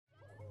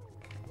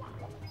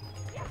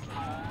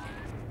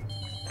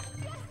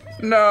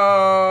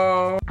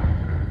No.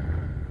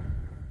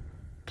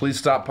 Please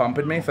stop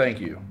pumping me. Thank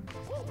you.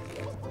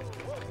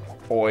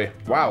 Boy.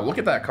 Wow, look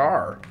at that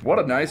car. What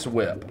a nice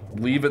whip.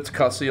 Leave its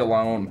cussy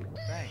alone.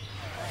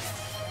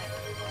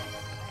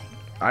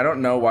 I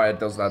don't know why it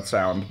does that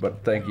sound,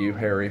 but thank you,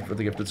 Harry, for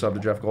the gifted sub to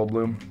Jeff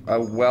Goldblum.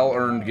 A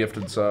well-earned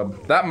gifted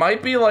sub. That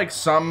might be like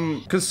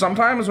because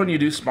sometimes when you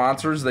do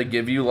sponsors, they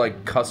give you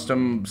like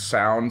custom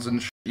sounds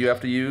and shit you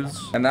have to use.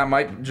 And that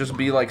might just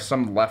be like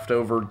some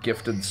leftover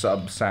gifted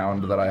sub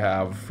sound that I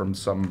have from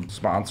some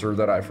sponsor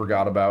that I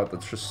forgot about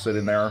that's just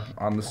sitting there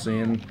on the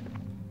scene.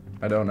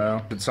 I don't know.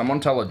 Did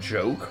someone tell a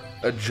joke?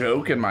 A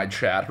joke in my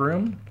chat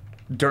room?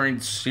 During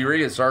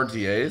serious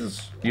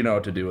RTAs? You know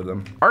what to do with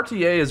them.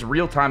 RTA is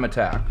real-time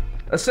attack.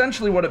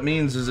 Essentially what it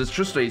means is it's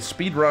just a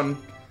speed run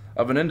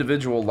of an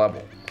individual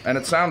level. And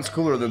it sounds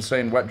cooler than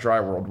saying wet dry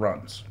world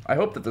runs. I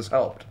hope that this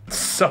helped.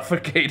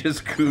 Suffocate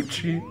his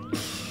coochie.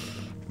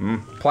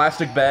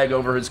 Plastic bag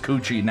over his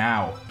coochie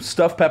now.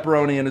 Stuffed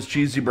pepperoni in his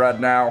cheesy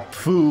bread now.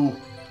 Foo.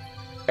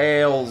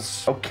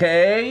 Ales.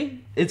 Okay?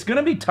 It's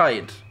gonna be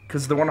tight.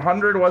 Because the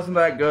 100 wasn't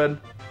that good.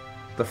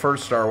 The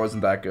first star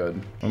wasn't that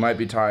good. We might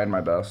be tying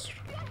my best.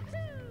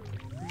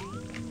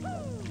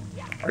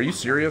 Are you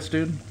serious,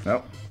 dude?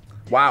 Nope.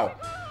 Wow,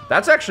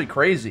 that's actually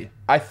crazy.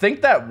 I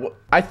think that would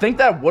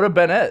have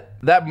been it.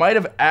 That might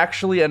have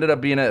actually ended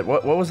up being it.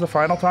 What was the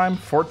final time?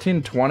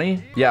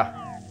 14:20?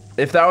 Yeah.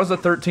 If that was a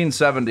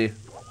 13:70,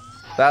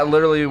 that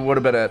literally would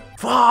have been it.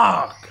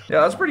 Fuck.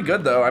 Yeah, that's pretty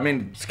good though. I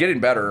mean, it's getting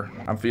better.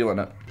 I'm feeling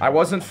it. I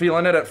wasn't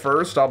feeling it at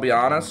first, I'll be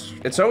honest.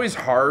 It's always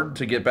hard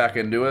to get back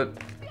into it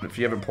if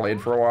you haven't played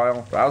for a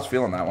while. But I was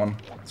feeling that one.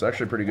 It's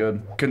actually pretty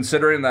good.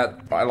 Considering that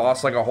I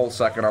lost like a whole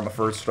second on the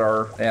first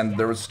star, and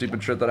there was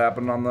stupid shit that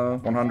happened on the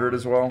 100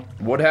 as well.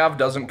 Would have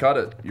doesn't cut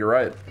it. You're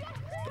right.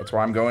 That's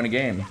why I'm going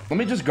again. Let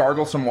me just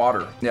gargle some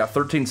water. Yeah,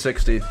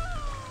 1360.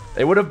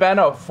 It would have been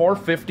a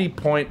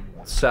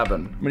 450.7.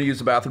 I'm gonna use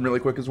the bathroom really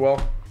quick as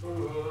well.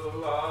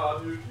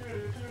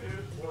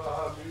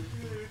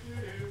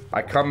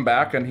 I come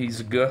back and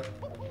he's good.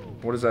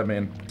 What does that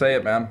mean? Say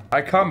it, man.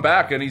 I come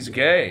back and he's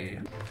gay.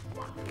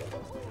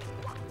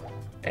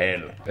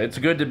 Hell. It's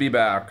good to be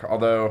back,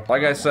 although,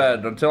 like I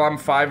said, until I'm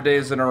 5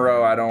 days in a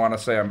row, I don't want to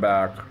say I'm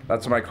back.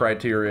 That's my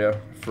criteria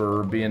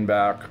for being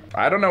back.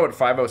 I don't know what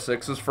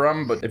 506 is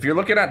from, but if you're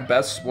looking at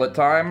best split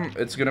time,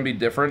 it's gonna be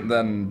different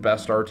than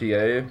best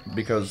RTA,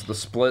 because the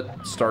split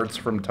starts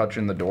from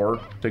touching the door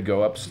to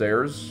go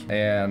upstairs,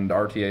 and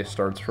RTA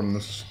starts from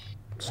the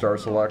star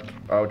select.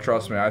 Oh,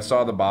 trust me, I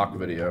saw the Bach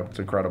video. It's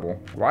incredible.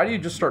 Why do you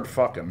just start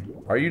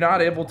fucking? Are you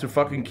not able to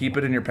fucking keep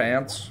it in your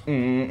pants? God,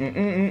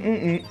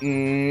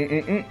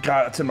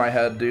 it's in my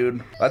head,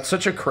 dude. That's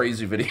such a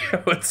crazy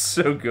video. It's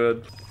so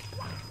good.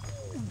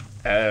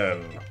 I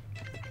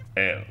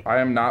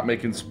am not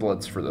making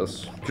splits for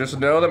this. Just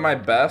know that my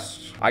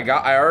best, I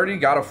already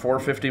got a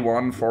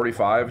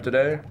 451.45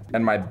 today,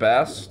 and my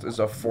best is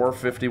a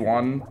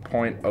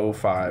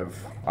 451.05.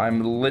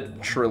 I'm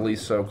literally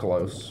so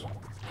close.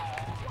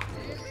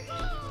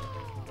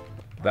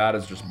 That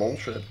is just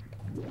bullshit.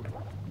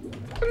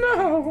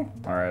 No.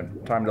 All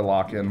right, time to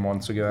lock in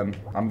once again.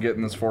 I'm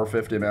getting this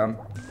 450, man.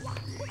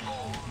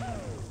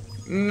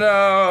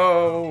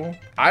 No.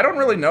 I don't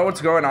really know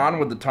what's going on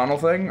with the tunnel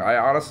thing. I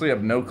honestly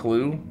have no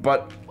clue,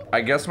 but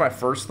I guess my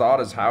first thought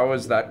is, how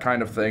is that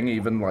kind of thing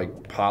even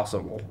like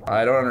possible?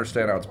 I don't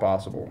understand how it's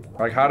possible.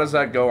 Like, how does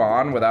that go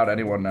on without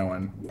anyone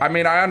knowing? I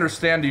mean, I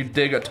understand you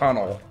dig a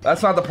tunnel.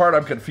 That's not the part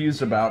I'm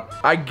confused about.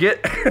 I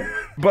get,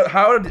 but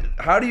how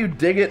do you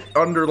dig it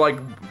under like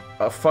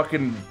a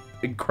fucking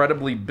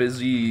incredibly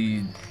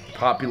busy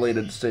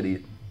populated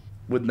city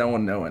with no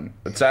one knowing?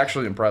 It's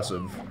actually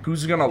impressive.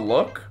 Who's gonna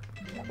look?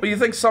 Well, you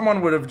think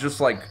someone would have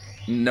just like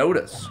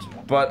noticed.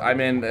 But I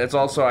mean, it's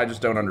also, I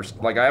just don't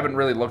understand. Like, I haven't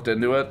really looked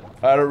into it.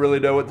 I don't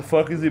really know what the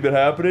fuck is even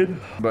happening,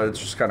 but it's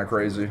just kind of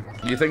crazy.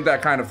 You think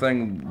that kind of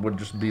thing would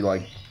just be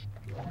like,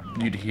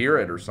 you'd hear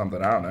it or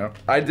something, I don't know.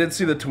 I did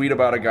see the tweet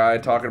about a guy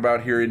talking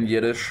about hearing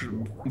Yiddish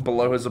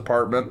below his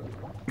apartment.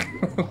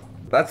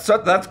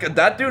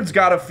 That dude's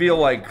gotta feel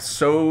like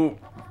so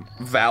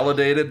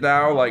validated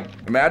now. Like,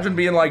 imagine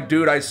being like,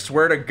 dude, I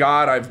swear to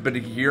God, I've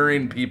been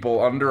hearing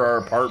people under our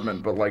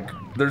apartment, but like,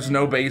 there's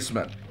no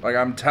basement. Like,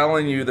 I'm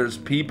telling you, there's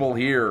people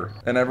here.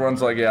 And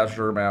everyone's like, yeah,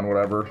 sure, man,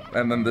 whatever.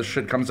 And then this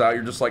shit comes out,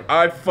 you're just like,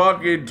 I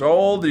fucking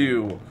told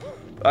you.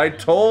 I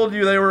told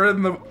you they were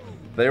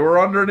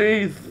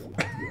underneath.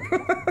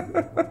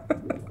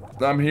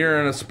 I'm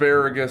hearing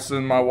asparagus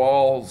in my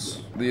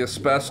walls. The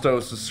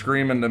asbestos is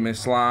screaming to me,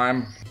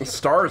 slime. The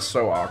star is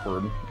so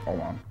awkward.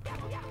 Hold on.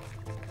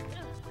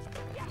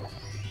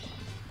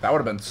 That would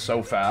have been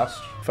so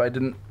fast if I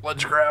didn't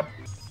ledge grab.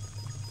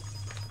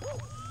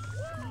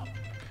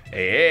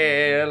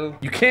 Hell,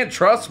 you can't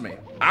trust me.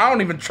 I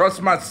don't even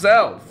trust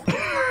myself.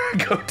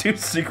 Go to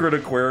secret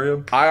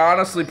aquarium. I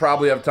honestly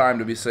probably have time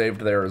to be saved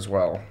there as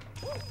well.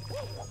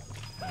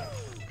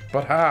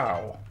 But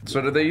how? So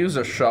did they use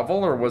a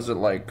shovel or was it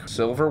like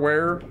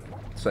silverware?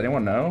 Does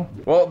anyone know?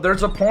 Well,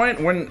 there's a point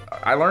when,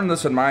 I learned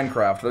this in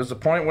Minecraft, there's a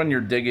point when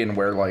you're digging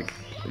where like,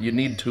 you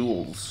need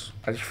tools.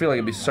 I just feel like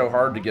it'd be so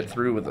hard to get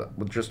through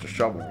with just a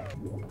shovel.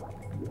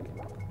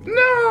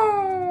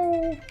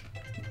 No!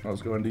 That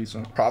was going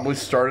decent. Probably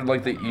started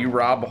like the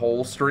E-Rob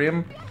hole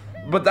stream.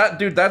 But that,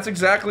 dude, that's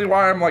exactly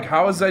why I'm like,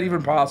 how is that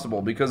even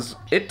possible? Because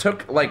it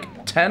took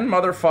like 10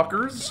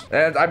 motherfuckers.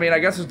 And I mean, I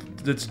guess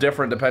it's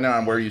different depending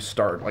on where you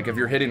start. Like if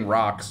you're hitting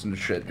rocks and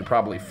shit, you're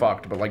probably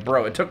fucked. But like,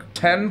 bro, it took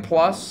 10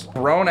 plus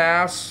grown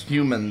ass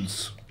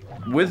humans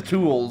with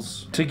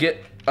tools to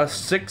get a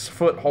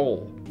 6-foot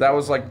hole that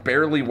was like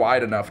barely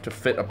wide enough to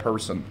fit a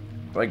person.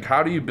 Like,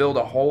 how do you build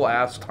a whole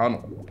ass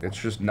tunnel? It's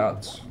just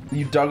nuts.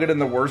 You dug it in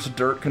the worst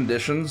dirt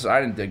conditions? I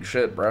didn't dig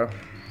shit, bro.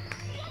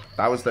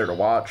 I was there to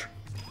watch.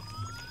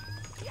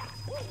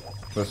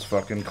 This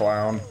fucking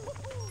clown.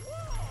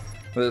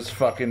 This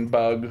fucking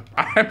bug.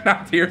 I'm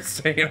not here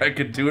saying I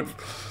could do it.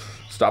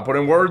 Stop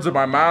putting words in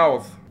my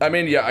mouth. I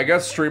mean, yeah, I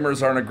guess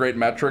streamers aren't a great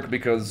metric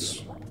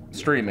because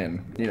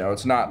streaming, you know,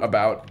 it's not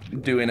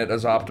about doing it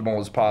as optimal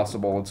as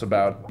possible. It's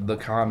about the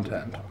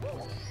content.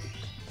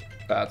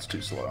 That's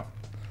too slow.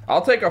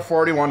 I'll take a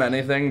 41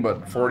 anything,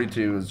 but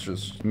 42 is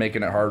just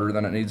making it harder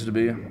than it needs to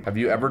be. Have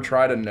you ever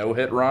tried a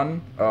no-hit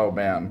run? Oh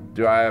man,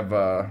 do I have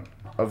a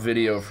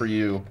video for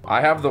you. I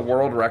have the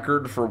world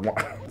record for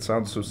one. It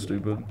sounds so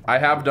stupid. I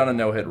have done a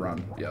no-hit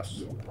run,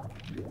 yes.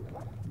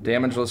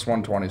 Damageless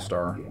 120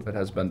 star. It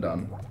has been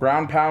done.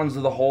 Ground pounds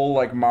of the hole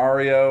like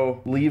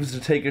Mario, leaves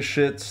to take a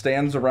shit,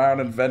 stands around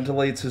and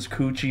ventilates his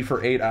coochie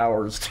for 8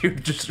 hours.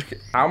 Dude, just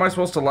how am I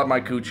supposed to let my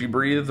coochie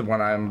breathe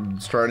when I'm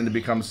starting to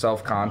become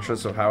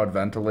self-conscious of how it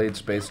ventilates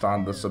based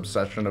on this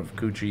obsession of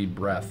coochie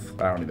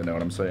breath? I don't even know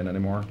what I'm saying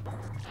anymore.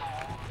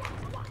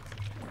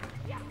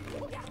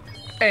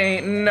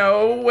 Ain't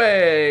no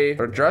way.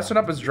 But dressing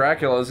up as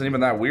Dracula isn't even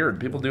that weird.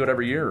 People do it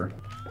every year.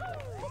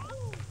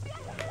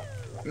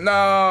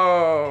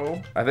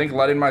 No. I think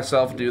letting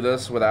myself do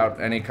this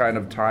without any kind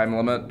of time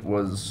limit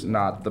was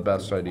not the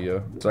best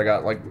idea. So I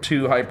got like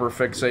too hyper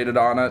fixated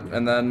on it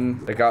and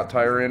then it got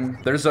tiring.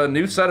 There's a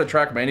new set of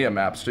Trackmania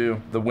maps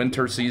too. The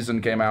winter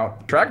season came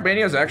out.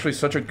 Trackmania is actually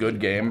such a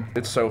good game.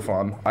 It's so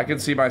fun. I could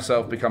see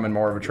myself becoming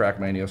more of a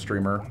Trackmania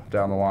streamer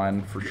down the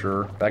line for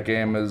sure. That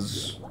game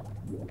is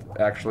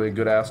actually a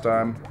good ass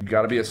time. You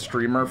gotta be a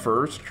streamer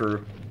first,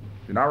 or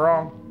you're not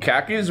wrong.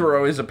 Khakis were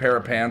always a pair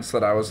of pants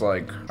that I was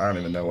like, I don't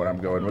even know where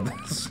I'm going with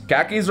this.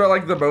 Khakis are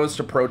like the most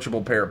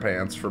approachable pair of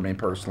pants for me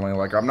personally.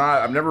 Like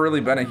I've never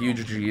really been a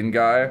huge jean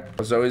guy. I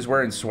was always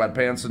wearing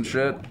sweatpants and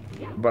shit,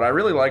 but I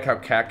really like how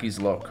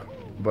khakis look.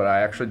 But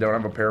I actually don't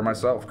have a pair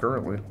myself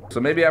currently.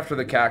 So maybe after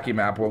the khaki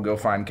map, we'll go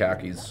find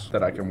khakis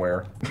that I can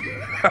wear.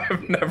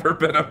 I've never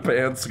been a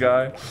pants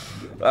guy.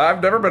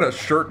 I've never been a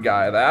shirt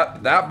guy.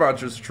 That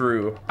much is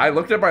true. I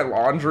looked at my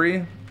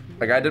laundry.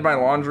 Like I did my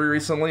laundry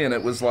recently and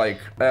it was like,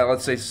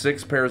 let's say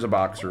 6 pairs of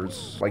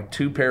boxers, like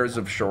 2 pairs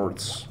of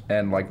shorts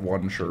and like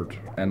 1 shirt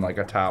and like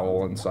a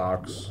towel and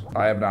socks.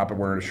 I have not been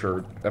wearing a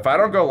shirt. If I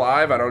don't go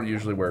live, I don't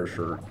usually wear a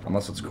shirt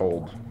unless it's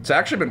cold. It's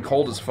actually been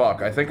cold as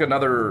fuck. I think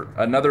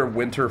another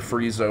winter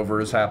freeze over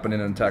is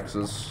happening in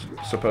Texas,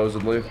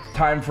 supposedly.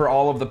 Time for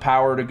all of the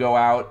power to go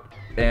out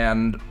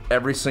and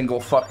every single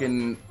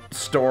fucking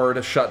store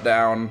to shut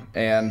down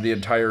and the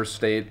entire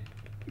state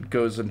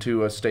goes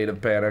into a state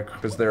of panic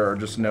because there are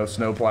just no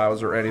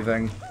snowplows or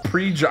anything.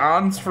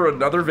 Pre-Johns for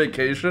another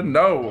vacation?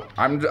 No,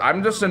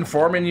 I'm just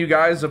informing you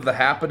guys of the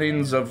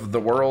happenings of the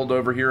world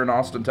over here in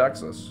Austin,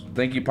 Texas.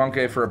 Thank you,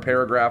 Punke, for a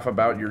paragraph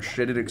about your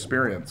shitted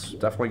experience.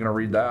 Definitely gonna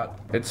read that.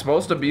 It's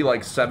supposed to be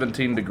like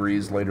 17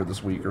 degrees later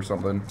this week or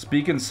something.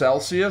 Speaking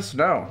Celsius?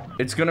 No,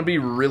 it's gonna be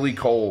really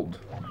cold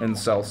in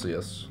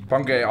Celsius.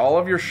 Punke, all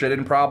of your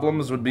shitting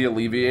problems would be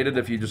alleviated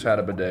if you just had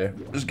a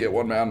bidet. Just get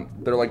one, man.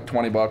 They're like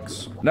 20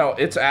 bucks. No,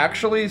 it's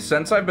actually,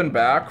 since I've been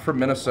back from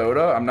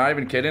Minnesota, I'm not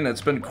even kidding,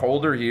 it's been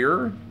colder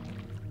here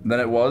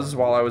than it was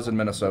while I was in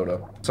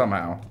Minnesota,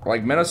 somehow.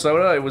 Like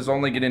Minnesota, it was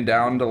only getting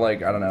down to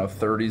like, I don't know,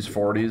 30s,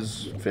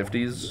 40s,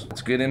 50s.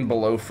 It's getting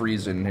below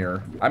freezing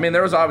here. I mean,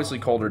 there was obviously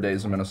colder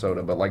days in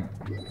Minnesota, but like,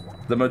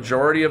 the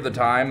majority of the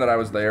time that I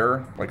was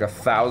there, like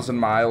 1,000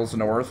 miles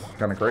north,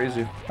 kind of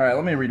crazy. All right,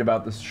 let me read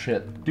about this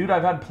shit. Dude,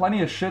 I've had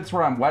plenty of shits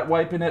where I'm wet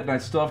wiping it and I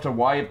still have to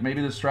wipe.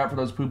 Maybe the strat for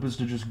those poop is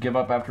to just give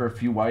up after a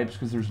few wipes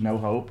because there's no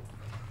hope.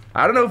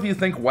 I don't know if you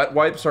think wet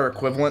wipes are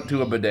equivalent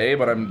to a bidet,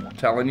 but I'm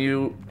telling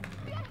you,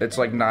 it's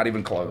like not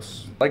even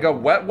close. Like a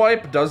wet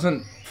wipe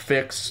doesn't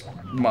fix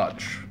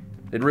much.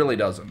 It really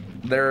doesn't.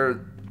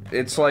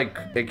 It's like,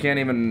 it can't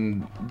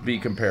even be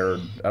compared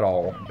at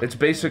all. It's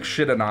basic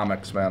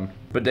shitonomics, man.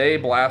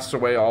 Bidet blasts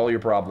away all your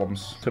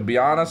problems. To be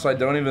honest, I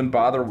don't even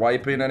bother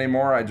wiping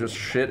anymore. I just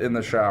shit in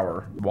the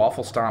shower.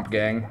 Waffle stomp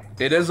gang.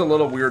 It is a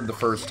little weird the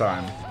first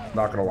time.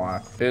 Not gonna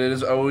lie. It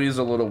is always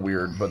a little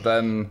weird, but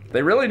then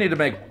they really need to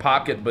make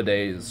pocket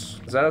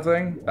bidets. Is that a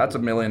thing? That's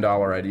 $1 million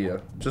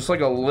idea. Just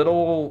like a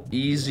little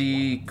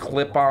easy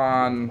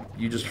clip-on,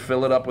 you just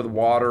fill it up with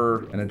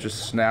water and it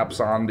just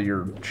snaps onto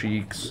your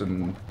cheeks.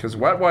 And because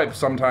wet wipes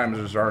sometimes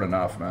just aren't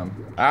enough,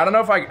 man. I don't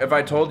know if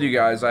I told you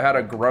guys, I had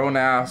a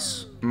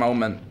grown-ass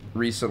moment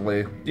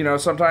recently. You know,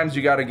 sometimes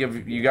you gotta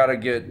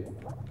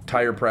get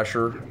tire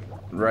pressure,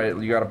 right?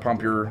 You gotta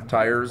pump your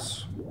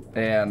tires.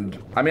 And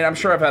I mean, I'm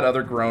sure I've had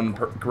other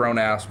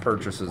grown-ass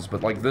purchases,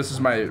 but like this is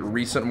my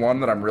recent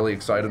one that I'm really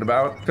excited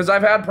about. Because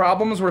I've had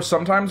problems where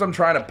sometimes I'm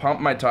trying to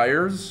pump my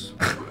tires.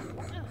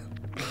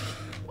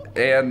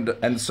 and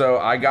so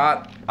I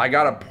got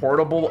a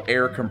portable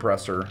air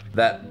compressor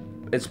that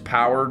is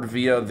powered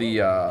via the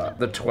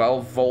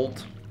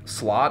 12-volt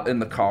slot in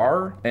the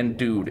car. And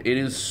dude, it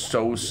is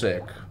so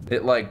sick.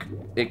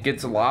 It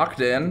gets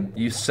locked in,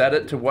 you set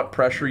it to what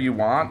pressure you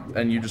want,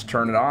 and you just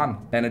turn it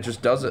on, and it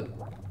just does it.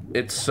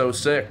 It's so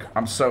sick.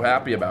 I'm so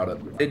happy about it.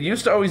 It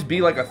used to always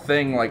be like a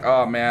thing, like,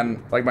 oh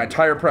man, like my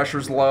tire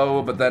pressure's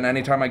low, but then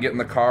anytime I get in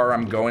the car,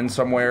 I'm going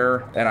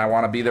somewhere and I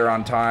want to be there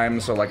on time,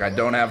 so like I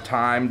don't have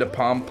time to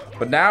pump.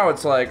 But now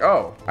it's like,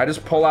 oh, I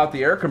just pull out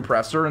the air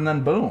compressor and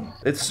then boom.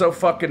 It's so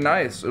fucking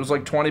nice. It was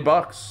like 20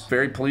 bucks.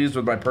 Very pleased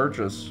with my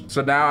purchase.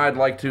 So now I'd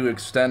like to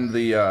extend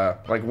the,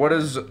 like what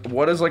is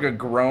like a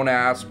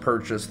grown-ass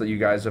purchase that you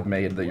guys have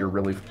made that you're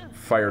really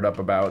fired up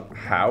about?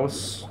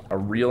 House, a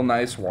real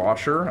nice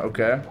washer,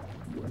 okay.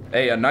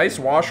 Hey, a nice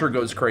washer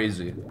goes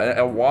crazy.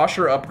 A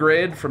washer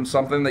upgrade from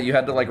something that you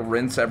had to like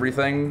rinse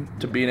everything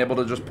to being able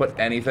to just put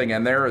anything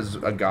in there is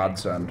a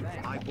godsend.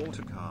 I bought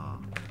a car.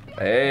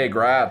 Hey,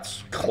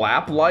 grats.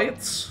 Clap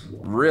lights?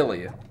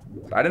 Really?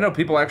 I didn't know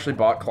people actually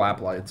bought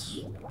clap lights.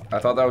 I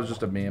thought that was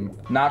just a meme.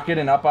 Not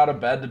getting up out of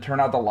bed to turn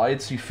out the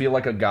lights, you feel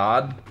like a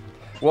god?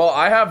 Well,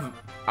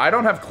 I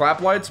don't have clap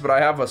lights, but I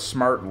have a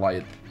smart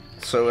light.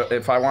 So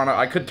if I wanna,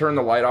 I could turn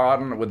the light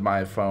on with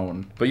my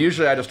phone. But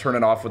usually I just turn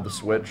it off with the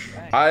switch.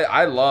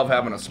 I love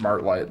having a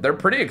smart light. They're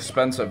pretty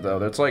expensive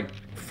though. It's like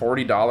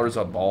 $40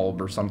 a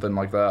bulb or something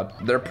like that.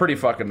 They're pretty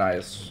fucking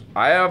nice.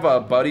 I have a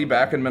buddy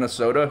back in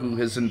Minnesota who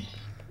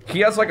he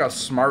has like a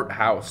smart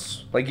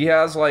house. Like he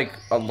has like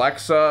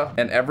Alexa,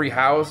 and every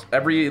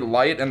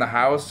light in the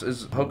house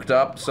is hooked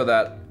up so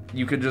that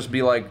you could just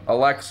be like,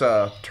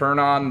 Alexa, turn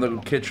on the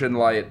kitchen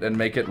light and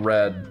make it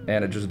red,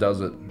 and it just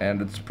does it.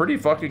 And it's pretty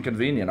fucking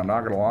convenient, I'm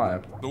not gonna lie.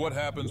 So what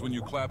happens when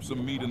you clap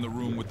some meat in the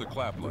room with the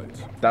clap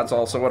lights? That's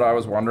also what I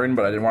was wondering,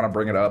 but I didn't want to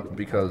bring it up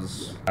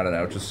because, I don't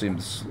know, it just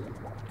seems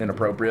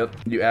inappropriate.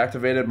 You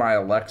activated my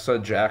Alexa,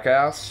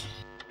 jackass.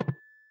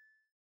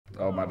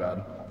 Oh, my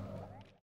bad.